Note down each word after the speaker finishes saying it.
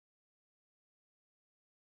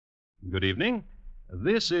Good evening.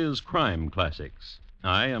 This is Crime Classics.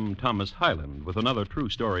 I am Thomas Hyland with another true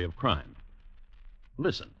story of crime.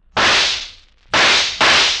 Listen.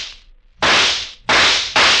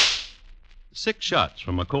 6 shots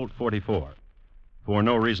from a Colt 44. For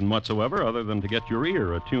no reason whatsoever other than to get your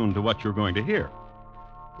ear attuned to what you're going to hear.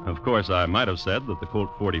 Of course, I might have said that the Colt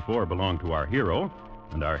 44 belonged to our hero,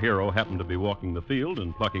 and our hero happened to be walking the field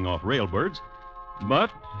and plucking off railbirds,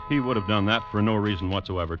 but he would have done that for no reason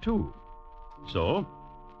whatsoever, too. So,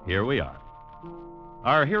 here we are.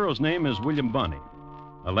 Our hero's name is William Bonney,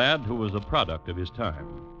 a lad who was a product of his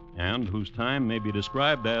time, and whose time may be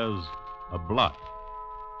described as a blot.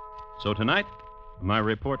 So tonight, my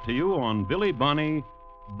report to you on Billy Bonney,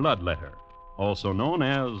 Bloodletter, also known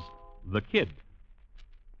as The Kid.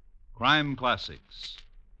 Crime Classics,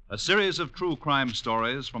 a series of true crime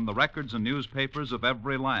stories from the records and newspapers of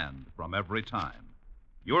every land, from every time.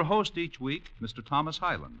 Your host each week, Mr. Thomas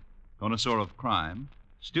Hyland, connoisseur of crime,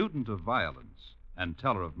 student of violence, and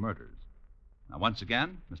teller of murders. Now, once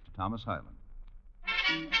again, Mr. Thomas Hyland.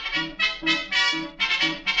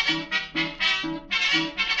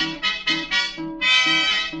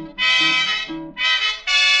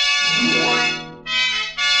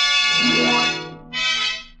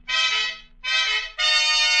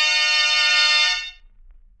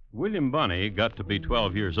 William Bonney got to be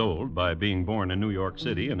 12 years old by being born in New York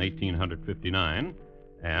City in 1859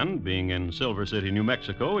 and being in Silver City, New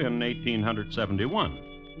Mexico in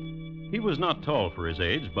 1871. He was not tall for his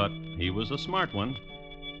age, but he was a smart one.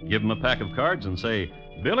 Give him a pack of cards and say,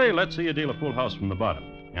 "Billy, let's see you deal a full house from the bottom."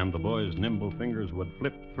 And the boy's nimble fingers would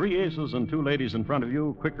flip 3 aces and 2 ladies in front of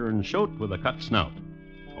you quicker'n shote with a cut snout.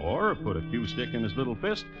 Or put a cue stick in his little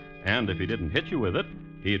fist, and if he didn't hit you with it,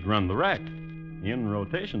 he'd run the rack. In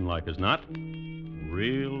rotation, like as not.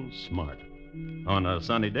 Real smart. On a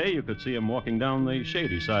sunny day, you could see him walking down the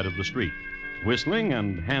shady side of the street, whistling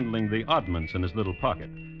and handling the oddments in his little pocket.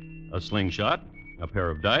 A slingshot, a pair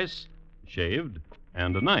of dice, shaved,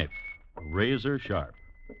 and a knife, razor sharp.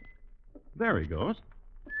 There he goes.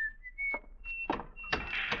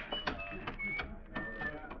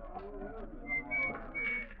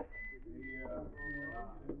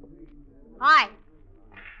 Hi.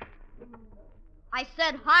 I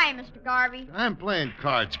said hi, Mr. Garvey. I'm playing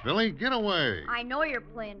cards, Billy. Get away. I know you're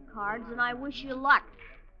playing cards, and I wish you luck.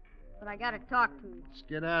 But I gotta talk to you.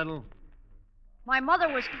 Skedaddle. My mother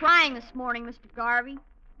was crying this morning, Mr. Garvey.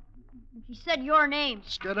 And she said your name.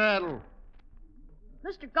 Skedaddle.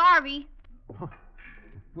 Mr. Garvey.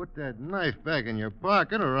 Put that knife back in your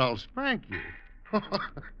pocket or I'll spank you.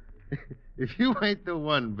 If you ain't the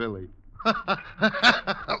one, Billy.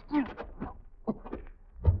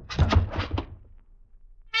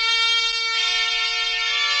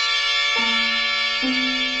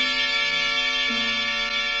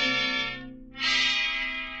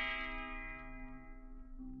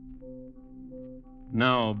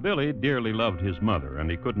 Now, Billy dearly loved his mother, and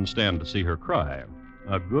he couldn't stand to see her cry.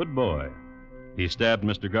 A good boy. He stabbed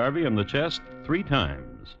Mr. Garvey in the chest 3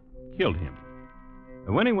 times. Killed him.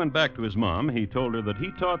 When he went back to his mom, he told her that he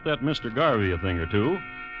taught that Mr. Garvey a thing or two,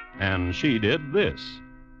 and she did this.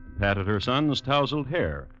 Patted her son's tousled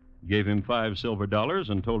hair, gave him $5 silver,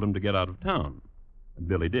 and told him to get out of town.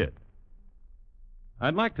 Billy did.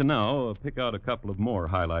 I'd like to now pick out a couple of more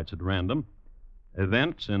highlights at random.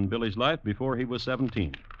 Events in Billy's life before he was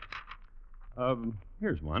 17.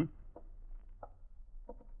 Here's one.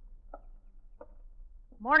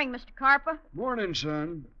 Morning, Mr. Carpa. Morning,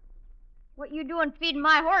 son. What you doing feeding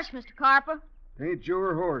my horse, Mr. Carpa? Tain't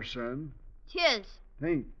your horse, son. Tis.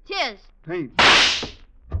 Tain't. Tis. Tain't.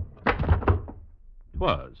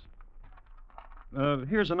 'Twas.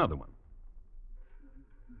 Here's another one.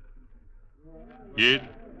 Kid,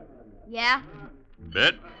 Yeah?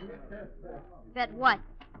 bet? Bet what?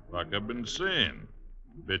 Like I've been saying.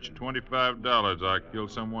 Bet you $25 I kill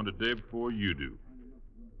someone today before you do.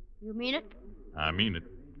 You mean it? I mean it.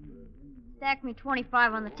 Stack me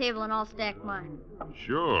 25 on the table and I'll stack mine.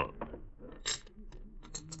 Sure.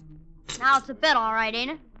 Now it's a bet, all right,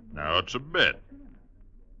 ain't it? Now it's a bet.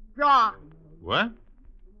 Draw. What?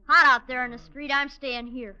 Hot out there in the street, I'm staying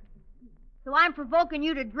here. So I'm provoking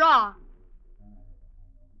you to draw.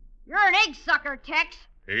 You're an egg sucker, Tex.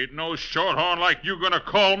 Ain't no shorthorn like you gonna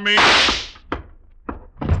call me.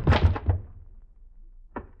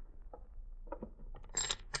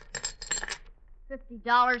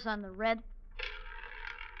 $50 on the red.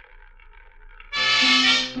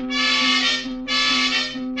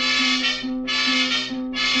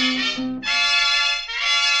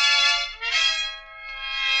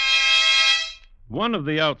 One of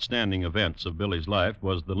the outstanding events of Billy's life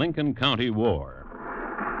was the Lincoln County War.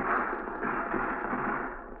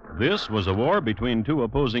 This was a war between two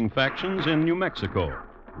opposing factions in New Mexico,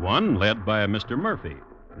 one led by Mr. Murphy,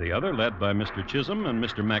 the other led by Mr. Chisholm and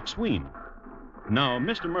Mr. McSween. Now,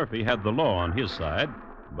 Mr. Murphy had the law on his side,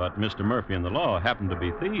 but Mr. Murphy and the law happened to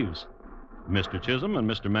be thieves. Mr. Chisholm and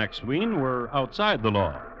Mr. McSween were outside the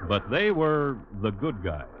law, but they were the good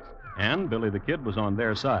guys, and Billy the Kid was on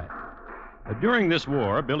their side. During this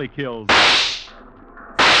war, Billy killed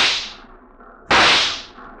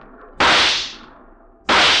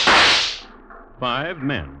 5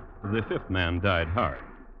 men. The 5th man died hard.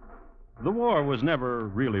 The war was never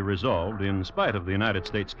really resolved, in spite of the United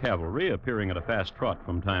States cavalry appearing at a fast trot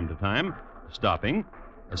from time to time, stopping,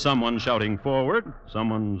 someone shouting forward,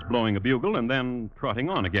 someone's blowing a bugle, and then trotting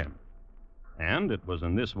on again. And it was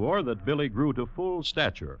in this war that Billy grew to full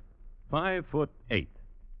stature, 5'8".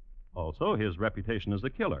 Also, his reputation as a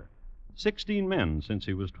killer, 16 men since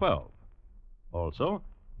he was 12. Also,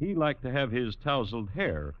 he liked to have his tousled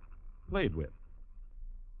hair played with.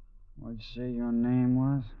 What'd you say your name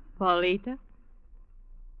was? Paulita?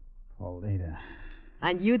 Paulita.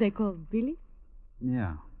 And you they call Billy?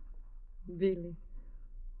 Yeah. Billy.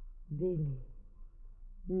 Billy.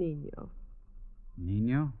 Nino.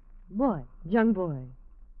 Nino? Boy. Young boy.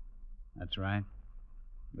 That's right.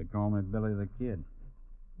 They call me Billy the Kid.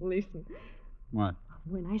 Listen. What?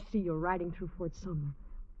 When I see you riding through Fort Sumner,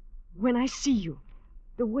 when I see you,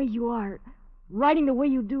 the way you are, riding the way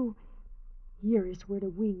you do, here is where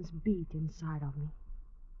the wings beat inside of me.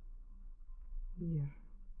 Here.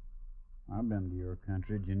 I've been to your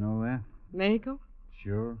country. Did you know that? Mexico?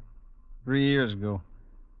 Sure. 3 years ago.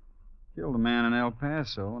 Killed a man in El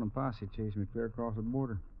Paso, and a posse chased me clear across the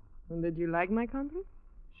border. And did you like my country?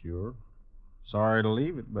 Sure. Sorry to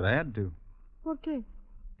leave it, but I had to. Okay.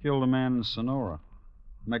 Killed a man in Sonora.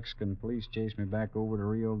 Mexican police chased me back over to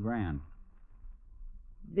Rio Grande.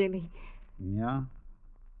 Billy. Yeah?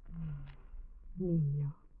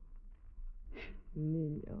 Nino.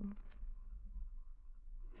 Nino.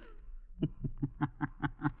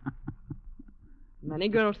 Many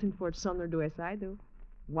girls in Fort Sumner do as I do.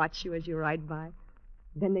 Watch you as you ride by.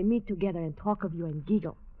 Then they meet together and talk of you and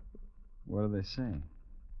giggle. What do they say?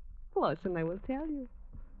 Listen, I will tell you.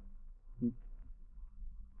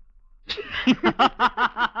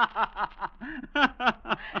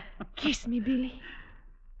 Kiss me, Billy.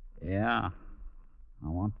 Yeah, I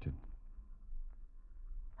want to.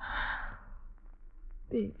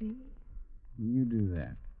 Billy. You do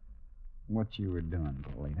that. What you were doing,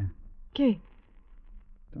 Paulita. ¿Qué?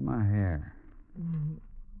 To my hair.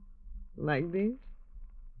 Like this?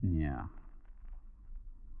 Yeah.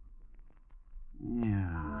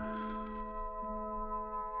 Yeah.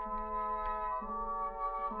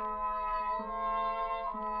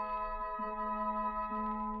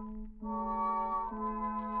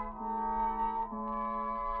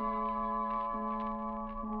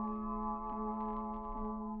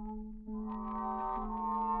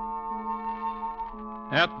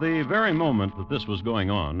 At the very moment that this was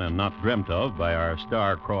going on, and not dreamt of by our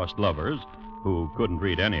star-crossed lovers, who couldn't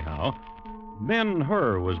read anyhow,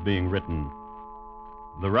 Ben-Hur was being written.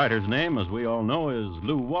 The writer's name, as we all know, is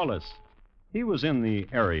Lew Wallace. He was in the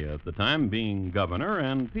area at the time, being governor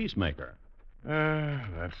and peacemaker.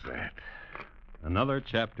 That's that. Another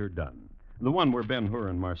chapter done. The one where Ben-Hur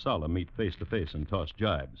and Marsala meet face to face and toss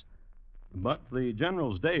jibes. But the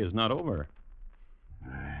general's day is not over.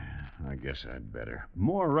 I guess I'd better.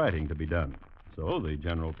 More writing to be done. So the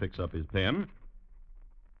general picks up his pen,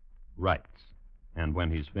 writes, and when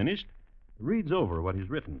he's finished, reads over what he's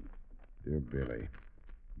written. Dear Billy,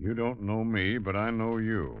 you don't know me, but I know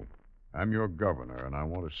you. I'm your governor, and I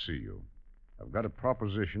want to see you. I've got a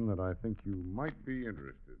proposition that I think you might be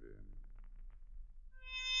interested in.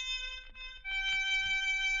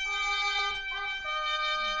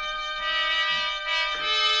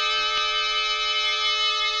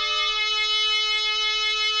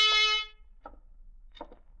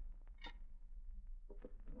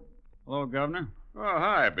 Hello, Governor. Oh,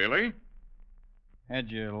 hi, Billy.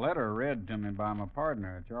 Had your letter read to me by my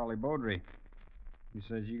partner, Charlie Beaudry. He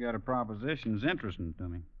says you got a proposition that's interesting to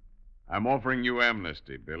me. I'm offering you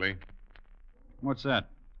amnesty, Billy. What's that?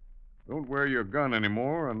 Don't wear your gun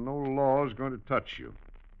anymore, and no law is going to touch you.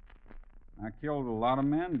 I killed a lot of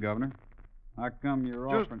men, Governor. How come you're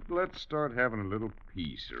Just offering... let's start having a little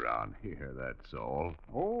peace around here, that's all.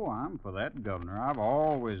 Oh, I'm for that, Governor. I've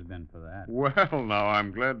always been for that. Well, now,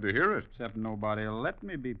 I'm glad to hear it. Except nobody'll let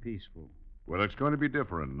me be peaceful. Well, it's going to be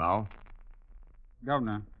different now.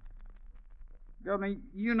 Governor,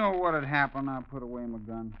 you know what'd happen I put away my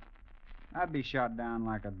gun? I'd be shot down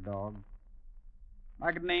like a dog.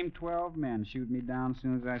 I could name 12 men shoot me down as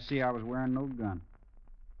soon as I see I was wearing no gun.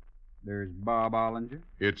 There's Bob Ollinger.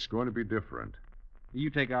 It's going to be different. You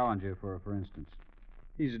take Ollinger, for instance.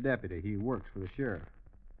 He's a deputy. He works for the sheriff.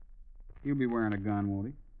 He'll be wearing a gun, won't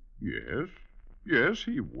he? Yes. Yes,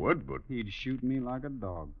 he would, but... He'd shoot me like a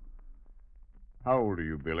dog. How old are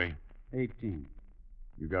you, Billy? 18.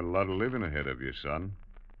 You got a lot of living ahead of you, son.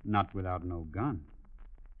 Not without no gun.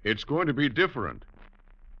 It's going to be different.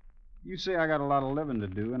 You say I got a lot of living to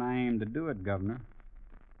do, and I aim to do it, Governor.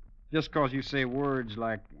 Just 'cause you say words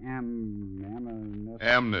like Amnesty.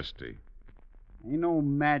 Ain't no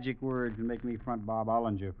magic words can make me front Bob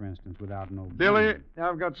Ollinger, for instance, without no Billy, gun.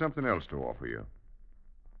 I've got something else to offer you.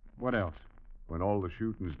 What else? When all the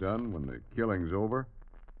shooting's done, when the killing's over,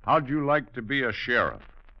 how'd you like to be a sheriff?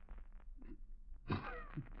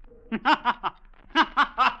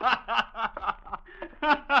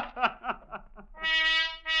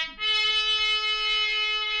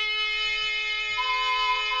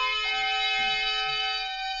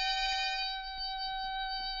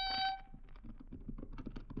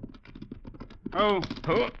 Oh,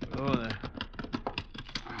 there.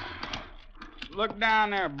 Look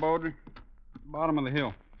down there, Baudry. Bottom of the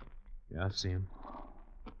hill. Yeah, I see him.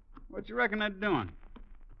 What you reckon they're doing?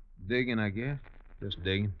 Digging, I guess. Just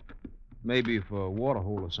digging. Maybe for a water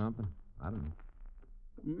hole or something. I don't know.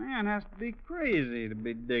 Man has to be crazy to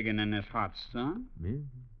be digging in this hot sun. Yeah,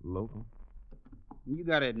 local. You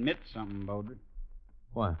gotta admit something, Baudry.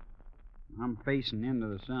 What? I'm facing into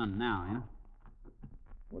the sun now, you know?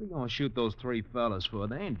 What are you going to shoot those three fellas for?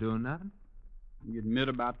 They ain't doing nothing. You admit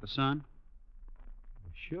about the sun?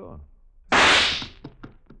 Sure.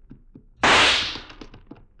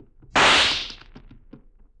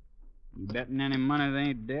 You betting any money they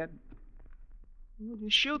ain't dead? What'd you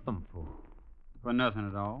shoot them for? For nothing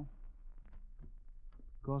at all.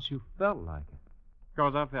 'Cause you felt like it.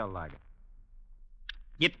 'Cause I felt like it.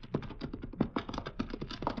 Get.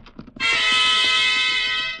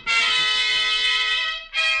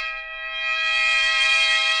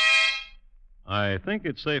 I think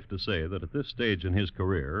it's safe to say that at this stage in his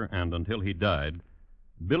career, and until he died,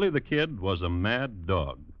 Billy the Kid was a mad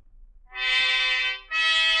dog.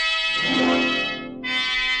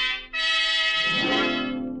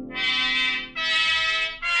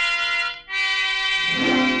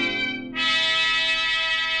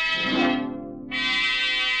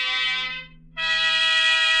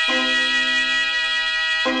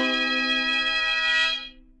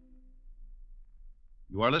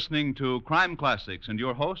 You are listening to Crime Classics and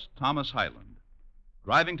your host, Thomas Hyland.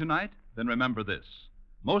 Driving tonight? Then remember this.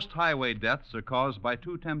 Most highway deaths are caused by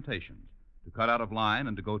two temptations, to cut out of line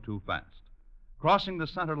and to go too fast. Crossing the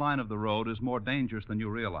center line of the road is more dangerous than you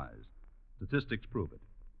realize. Statistics prove it.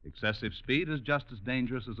 Excessive speed is just as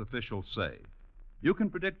dangerous as officials say. You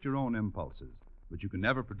can predict your own impulses, but you can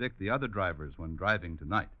never predict the other drivers when driving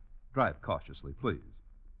tonight. Drive cautiously, please.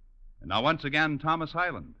 And now, once again, Thomas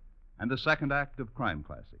Hyland and the second act of Crime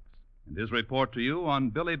Classics, and his report to you on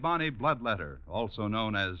Billy Bonney Bloodletter, also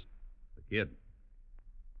known as the Kid.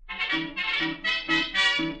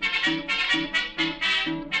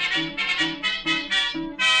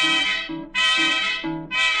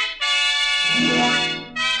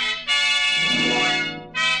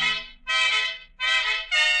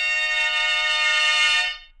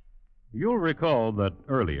 You'll recall that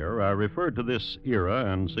earlier I referred to this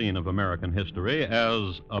era and scene of American history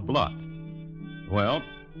as a blot. Well,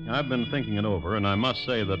 I've been thinking it over, and I must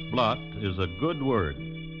say that blot is a good word.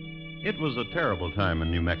 It was a terrible time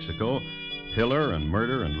in New Mexico, pillar and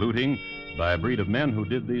murder and looting by a breed of men who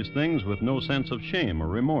did these things with no sense of shame or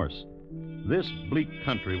remorse. This bleak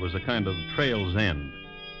country was a kind of trail's end.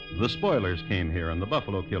 The spoilers came here, and the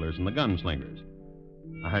buffalo killers and the gunslingers.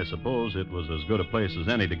 I suppose it was as good a place as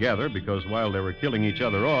any to gather, because while they were killing each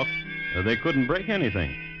other off, they couldn't break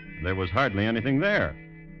anything. There was hardly anything there.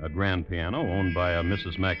 A grand piano owned by a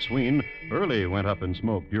Mrs. McSween early went up in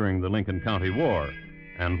smoke during the Lincoln County War,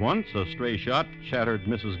 and once a stray shot shattered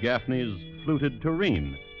Mrs. Gaffney's fluted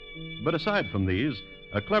tureen. But aside from these,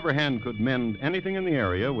 a clever hand could mend anything in the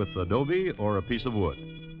area with adobe or a piece of wood.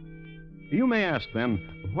 You may ask,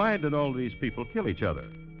 then, why did all these people kill each other?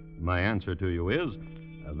 My answer to you is,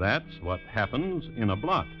 that's what happens in a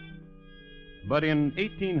blot. But in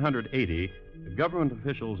 1880, government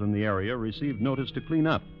officials in the area received notice to clean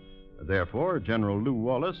up. Therefore, General Lew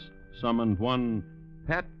Wallace summoned one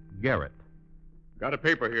Pat Garrett. Got a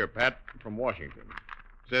paper here, Pat, from Washington.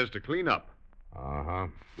 Says to clean up. Uh-huh.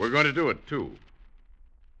 We're going to do it, too.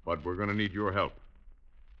 But we're going to need your help.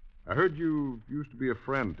 I heard you used to be a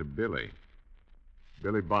friend to Billy.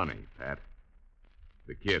 Billy Bonney, Pat.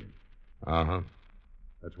 The Kid. Uh-huh.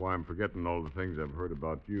 That's why I'm forgetting all the things I've heard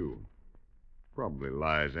about you. Probably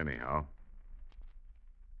lies anyhow.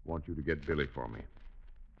 Want you to get Billy for me.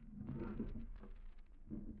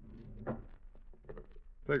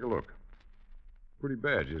 Take a look. Pretty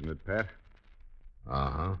badge, isn't it, Pat?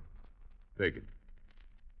 Uh-huh. Take it.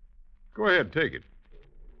 Go ahead, take it.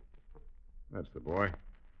 That's the boy.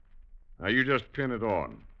 Now, you just pin it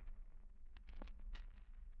on.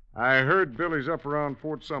 I heard Billy's up around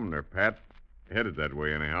Fort Sumner, Pat. Headed that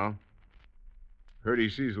way, anyhow. Heard he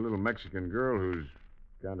sees a little Mexican girl who's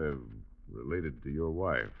kind of related to your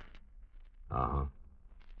wife. Uh-huh.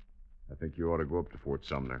 I think you ought to go up to Fort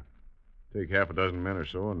Sumner. Take half a dozen men or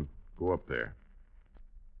so and go up there.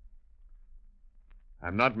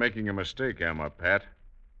 I'm not making a mistake, am I, Pat?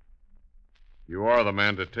 You are the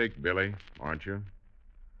man to take, Billy, aren't you?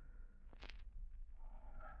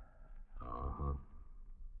 Uh-huh.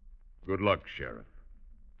 Good luck, Sheriff.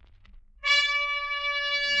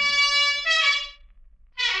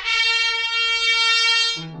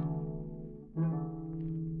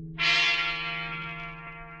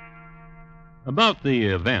 About the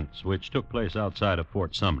events which took place outside of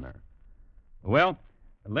Fort Sumner. Well,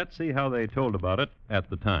 let's see how they told about it at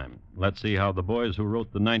the time. Let's see how the boys who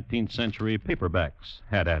wrote the 19th century paperbacks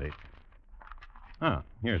had at it.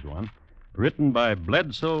 Here's one. Written by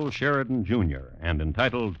Bledsoe Sheridan, Jr. and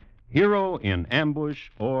entitled Hero in Ambush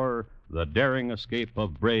or The Daring Escape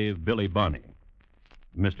of Brave Billy Bonney.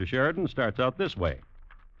 Mr. Sheridan starts out this way.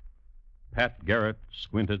 Pat Garrett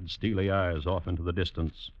squinted steely eyes off into the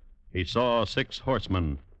distance. He saw 6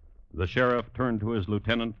 horsemen. The sheriff turned to his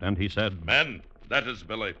lieutenant and he said, Men, that is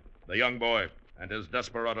Billy, the young boy, and his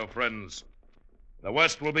desperado friends. The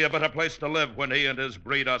West will be a better place to live when he and his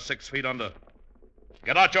breed are 6 feet under.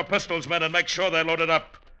 Get out your pistols, men, and make sure they're loaded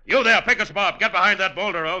up. You there, Pickus Bob, get behind that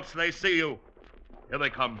boulder, else they see you. Here they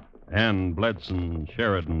come. And Bledsoe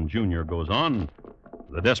Sheridan, Jr. goes on.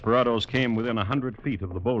 The desperados came within 100 feet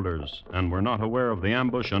of the boulders and were not aware of the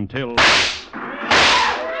ambush until...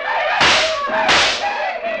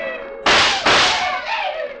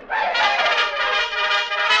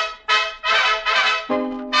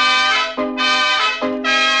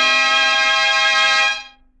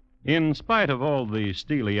 In spite of all the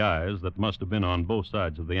steely eyes that must have been on both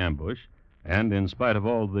sides of the ambush, and in spite of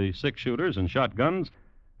all the 6-shooters and shotguns,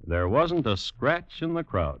 there wasn't a scratch in the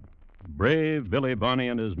crowd. Brave Billy Bonney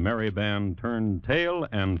and his merry band turned tail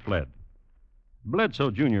and fled. Bledsoe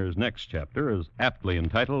Jr.'s next chapter is aptly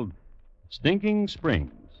entitled Stinking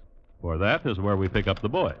Springs, for that is where we pick up the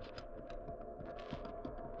boys.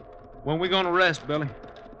 When we gonna rest, Billy?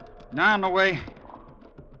 Now on the way.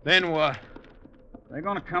 Then what? They're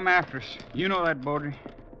going to come after us. You know that, Beaudry.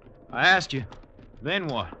 I asked you. Then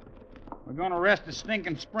what? We're going to rest at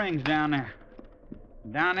Stinking Springs down there.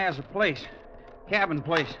 Down there's a place. Cabin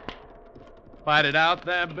place. Fight it out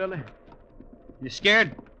there, Billy? You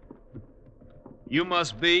scared? You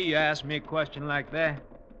must be. You ask me a question like that.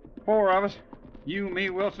 4 of us. You, me,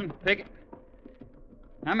 Wilson, Pickett.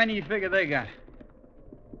 How many you figure they got?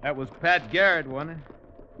 That was Pat Garrett, wasn't it?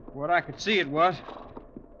 What I could see it was.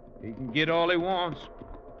 He can get all he wants.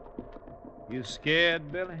 You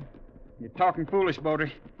scared, Billy? You're talking foolish,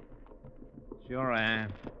 Beaudry. Sure I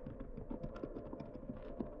am.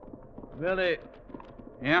 Billy.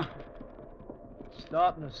 Yeah? It's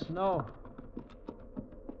starting to snow.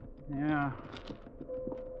 Yeah.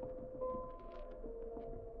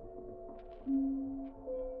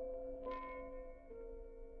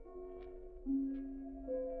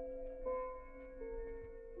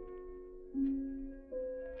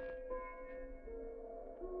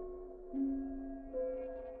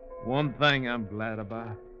 One thing I'm glad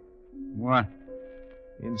about. What?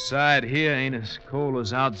 Inside here ain't as cold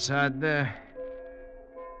as outside there.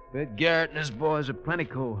 Bet Garrett and his boys are plenty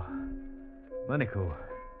cold. Plenty cold.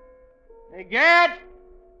 Hey, Garrett!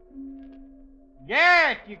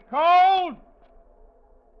 Garrett, you cold?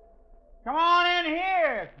 Come on in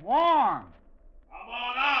here. It's warm. Come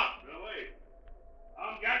on out, Billy.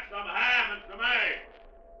 Come get some ham and some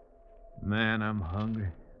eggs. Man, I'm hungry.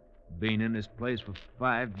 Been in this place for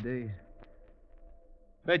 5 days.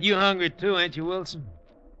 Bet you hungry too, ain't you, Wilson?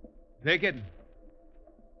 Pickett?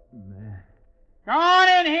 Man. Come on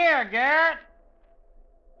in here, Garrett.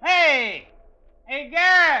 Hey! Hey,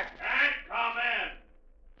 Garrett! Can't come in.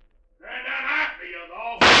 They're not after you,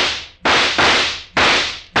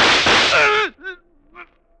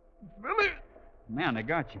 though. Billy! Man, they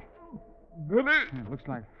got you. Billy! It looks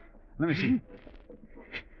like... Let me see.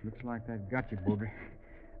 Looks like that got you, Beaudry.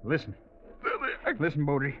 Listen. Billy! Listen,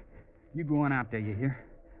 Beaudry. You go on out there, you hear?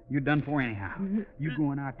 You're done for anyhow. You go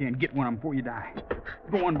on out there and get one of them before you die.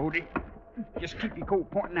 Go on, Beaudry. Just keep your coat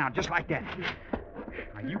pointing out, just like that.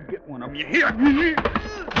 Now, you get one of them, you hear?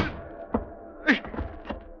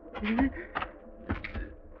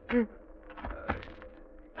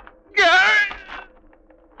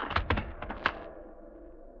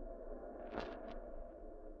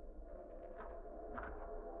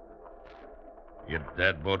 You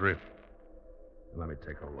dead, Baudry? Let me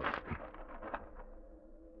take a look.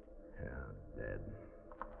 Yeah, dead.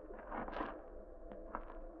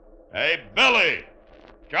 Hey, Billy!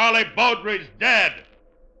 Charlie Baudry's dead!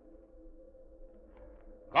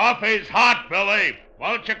 Coffee's hot, Billy.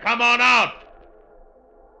 Won't you come on out?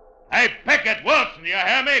 Hey, Pickett, Wilson, you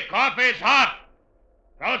hear me? Coffee's hot.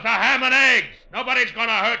 Those are ham and eggs. Nobody's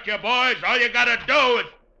gonna hurt you, boys. All you gotta do is...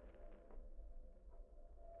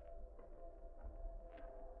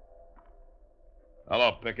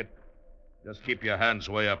 Hello, Pickett. Just keep your hands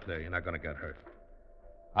way up there. You're not gonna get hurt.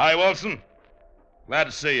 Hi, Wilson. Glad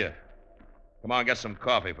to see you. Come on, get some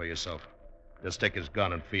coffee for yourself. Just take his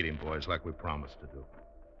gun and feed him, boys, like we promised to do.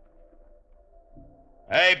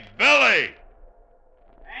 Hey, Billy!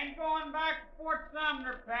 Ain't going back to Fort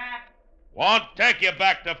Sumner, Pat. Won't take you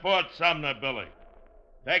back to Fort Sumner, Billy.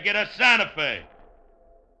 Take you to Santa Fe.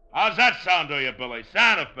 How's that sound to you, Billy?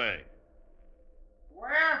 Santa Fe.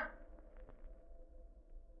 Where?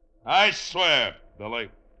 I swear, Billy.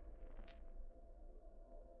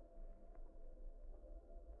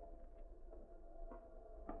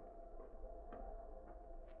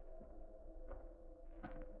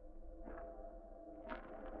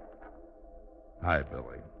 Hi,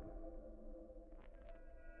 Billy.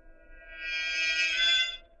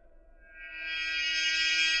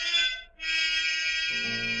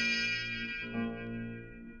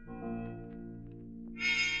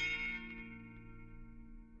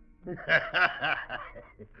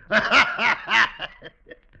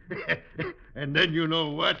 And then you know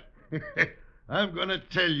what? I'm gonna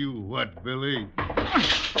tell you what, Billy.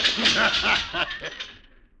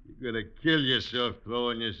 You're gonna kill yourself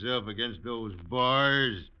throwing yourself against those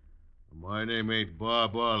bars. My name ain't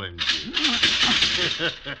Bob Ollinger.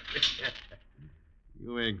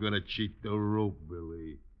 You ain't gonna cheat the rope,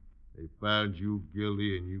 Billy. They found you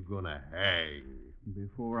guilty and you're gonna hang.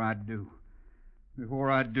 Before I do.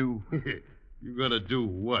 You're gonna do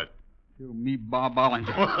what? Kill me, Bob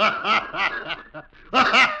Ollinger.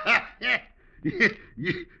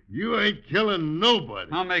 You ain't killing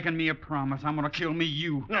nobody. I'm making me a promise. I'm gonna kill me,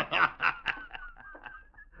 you.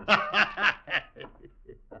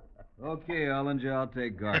 Okay, Ollinger, I'll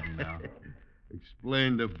take Garden now.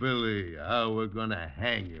 Explain to Billy how we're gonna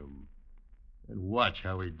hang him. And watch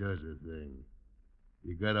how he does the thing.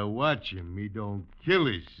 You gotta watch him. He don't kill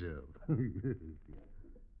himself.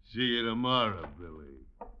 See you tomorrow, Billy.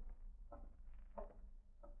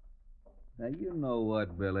 Now, you know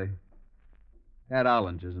what, Billy? That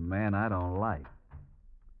Ollinger's a man I don't like.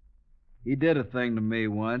 He did a thing to me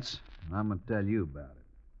once, and I'm going to tell you about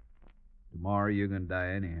it. Tomorrow you're going to die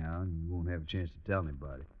anyhow, and you won't have a chance to tell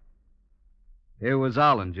anybody. Here was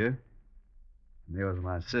Ollinger, and there was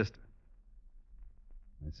my sister.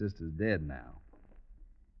 My sister's dead now.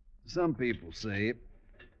 Some people say...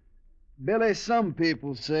 Billy, some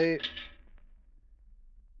people say...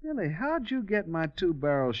 Billy, how'd you get my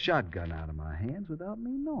 2-barrel shotgun out of my hands without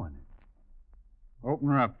me knowing it? Open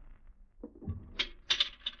her up.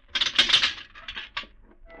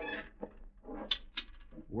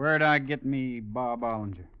 Where'd I get me Bob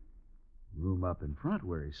Ollinger? Room up in front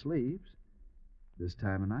where he sleeps. This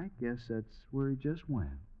time of night, guess that's where he just went.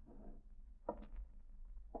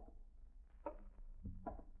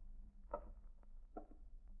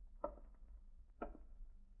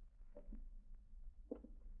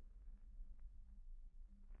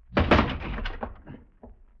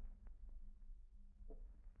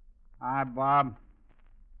 Hi, Bob.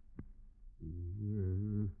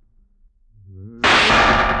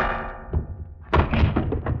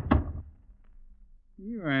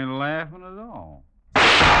 You ain't laughing at all.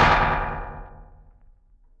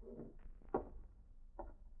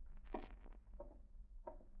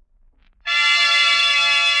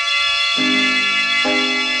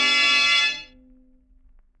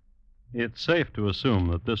 It's safe to assume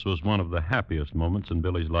that this was one of the happiest moments in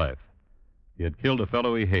Billy's life. He had killed a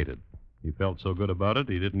fellow he hated. He felt so good about it,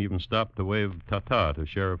 he didn't even stop to wave ta-ta to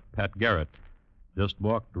Sheriff Pat Garrett. Just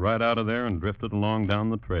walked right out of there and drifted along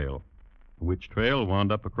down the trail, which trail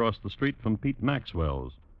wound up across the street from Pete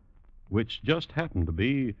Maxwell's, which just happened to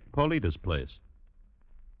be Paulita's place.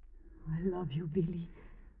 I love you, Billy.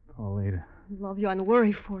 Paulita. I love you and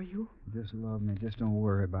worry for you. Just love me. Just don't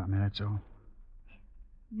worry about me, that's all.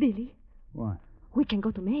 Billy. What? We can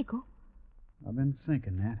go to Mexico. I've been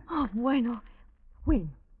thinking that. Oh, bueno.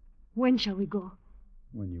 When? When shall we go?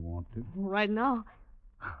 When you want to. Right now.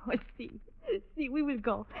 Oh, see, we will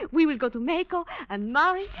go. We will go to Mexico and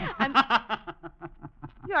marry and...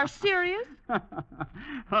 You are serious?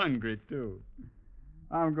 Hungry, too.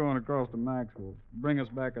 I'm going across to Maxwell's. Bring us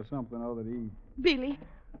back something other to eat. Billy,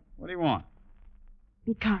 What do you want?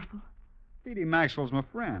 be careful. Petey Maxwell's my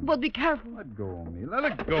friend. But be careful. Let go of me. Let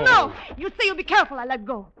it go. No! You say you'll be careful. I let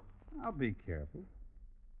go. I'll be careful.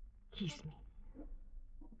 Kiss me.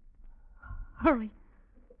 Hurry.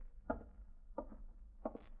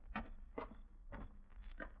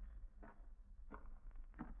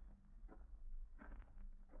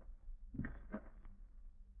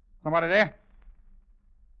 Somebody there?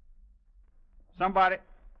 Somebody?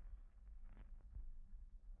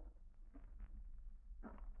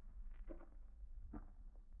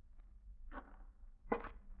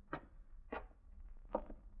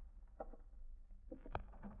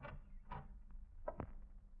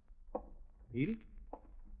 Petey?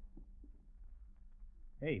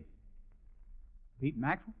 Hey. Pete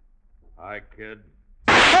Maxwell? Hi, kid.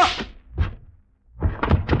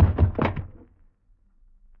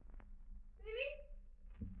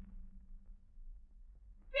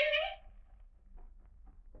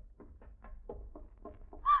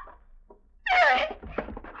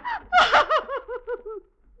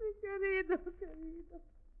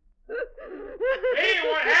 Hey,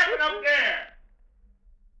 what happened up there?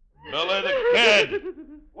 Billy the Kid.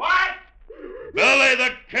 What? Billy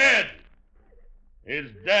the Kid.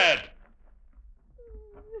 He's dead.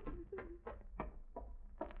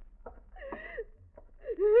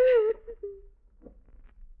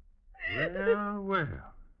 Well, well.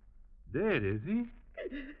 Dead, is he?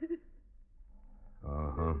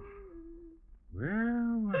 Uh-huh.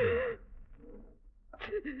 Well, well.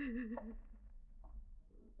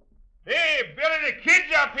 Hey, Billy the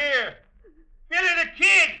Kid's up here. Billy the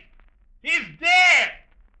Kid. He's dead.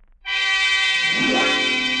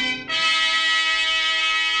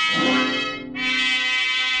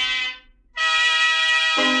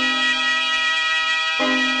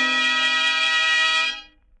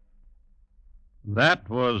 That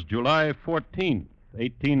was July 14th,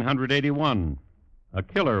 1881. A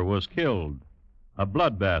killer was killed. A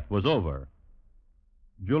bloodbath was over.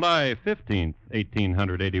 July 15th,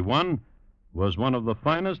 1881, was one of the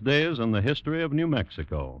finest days in the history of New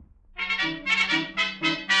Mexico.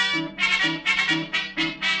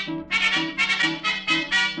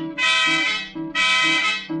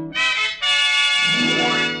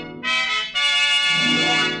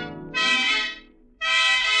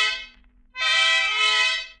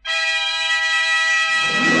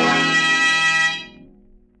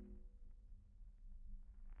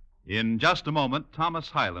 In just a moment, Thomas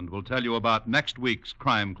Hyland will tell you about next week's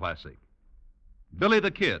crime classic. Billy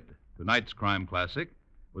the Kid, tonight's crime classic,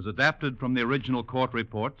 was adapted from the original court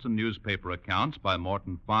reports and newspaper accounts by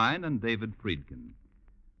Morton Fine and David Friedkin.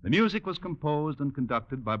 The music was composed and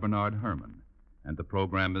conducted by Bernard Herrmann, and the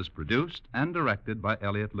program is produced and directed by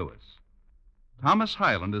Elliott Lewis. Thomas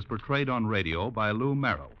Hyland is portrayed on radio by Lou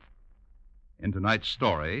Merrill. In tonight's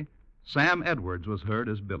story, Sam Edwards was heard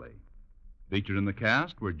as Billy. Featured in the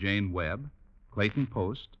cast were Jane Webb, Clayton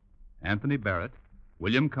Post, Anthony Barrett,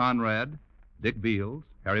 William Conrad, Dick Beals,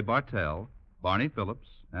 Harry Bartell, Barney Phillips,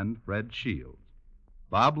 and Fred Shields.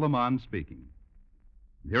 Bob Lamont speaking.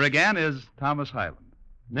 Here again is Thomas Hyland.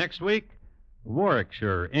 Next week,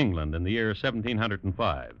 Warwickshire, England, in the year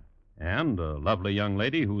 1705, and a lovely young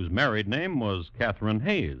lady whose married name was Catherine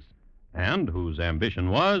Hayes, and whose ambition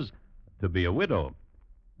was to be a widow.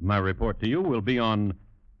 My report to you will be on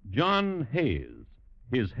John Hayes,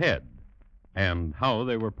 his head, and how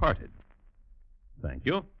they were parted. Thank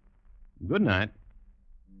you. Good night.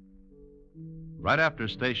 Right after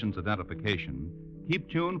station's identification, keep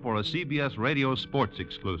tuned for a CBS Radio Sports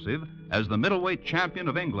exclusive as the middleweight champion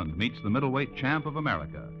of England meets the middleweight champ of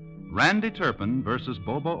America. Randy Turpin versus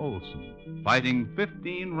Bobo Olson, fighting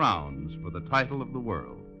 15 rounds for the title of the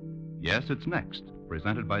world. Yes, it's next,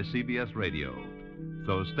 presented by CBS Radio.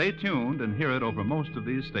 So stay tuned and hear it over most of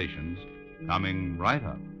these stations, coming right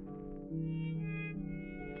up.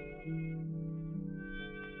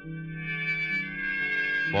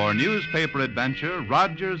 For newspaper adventure,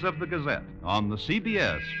 Rogers of the Gazette on the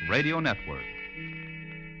CBS Radio Network.